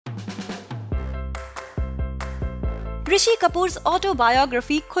Rishi Kapoor's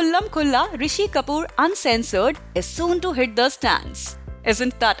autobiography Khullam Khulla Rishi Kapoor Uncensored is soon to hit the stands.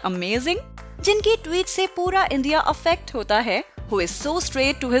 Isn't that amazing? जिनकी tweet से पूरा India affect होता है, who is so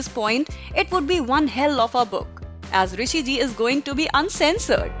straight to his point, it would be one hell of a book, as Rishi ji is going to be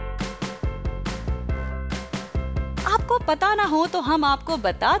uncensored. आपको पता ना हो तो हम आपको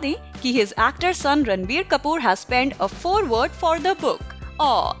बता दें कि his actor son Ranbir Kapoor has penned a foreword for the book.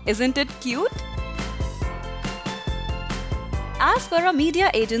 Oh, isn't it cute? As per a media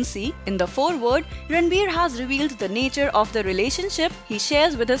agency, in the foreword, Ranbir has revealed the nature of the relationship he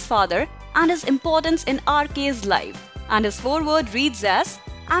shares with his father and his importance in RK's life. And his foreword reads as,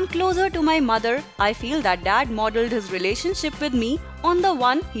 "I'm closer to my mother. I feel that dad modeled his relationship with me on the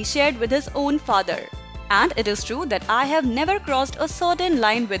one he shared with his own father. And it is true that I have never crossed a certain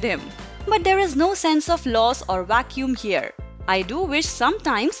line with him. But there is no sense of loss or vacuum here. I do wish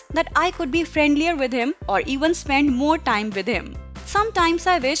sometimes that I could be friendlier with him or even spend more time with him. Sometimes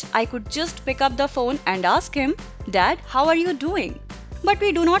I wish I could just pick up the phone and ask him, 'Dad, how are you doing?' But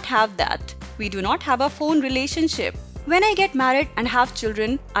we do not have that. We do not have a phone relationship. When I get married and have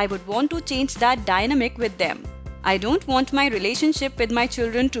children, I would want to change that dynamic with them. I don't want my relationship with my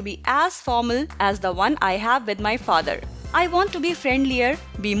children to be as formal as the one I have with my father. I want to be friendlier,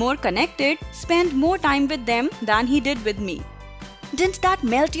 be more connected, spend more time with them than he did with me." Didn't that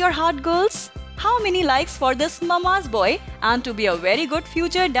melt your heart, girls? How many likes for this mama's boy and to be a very good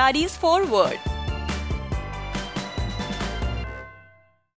future daddy's foreword?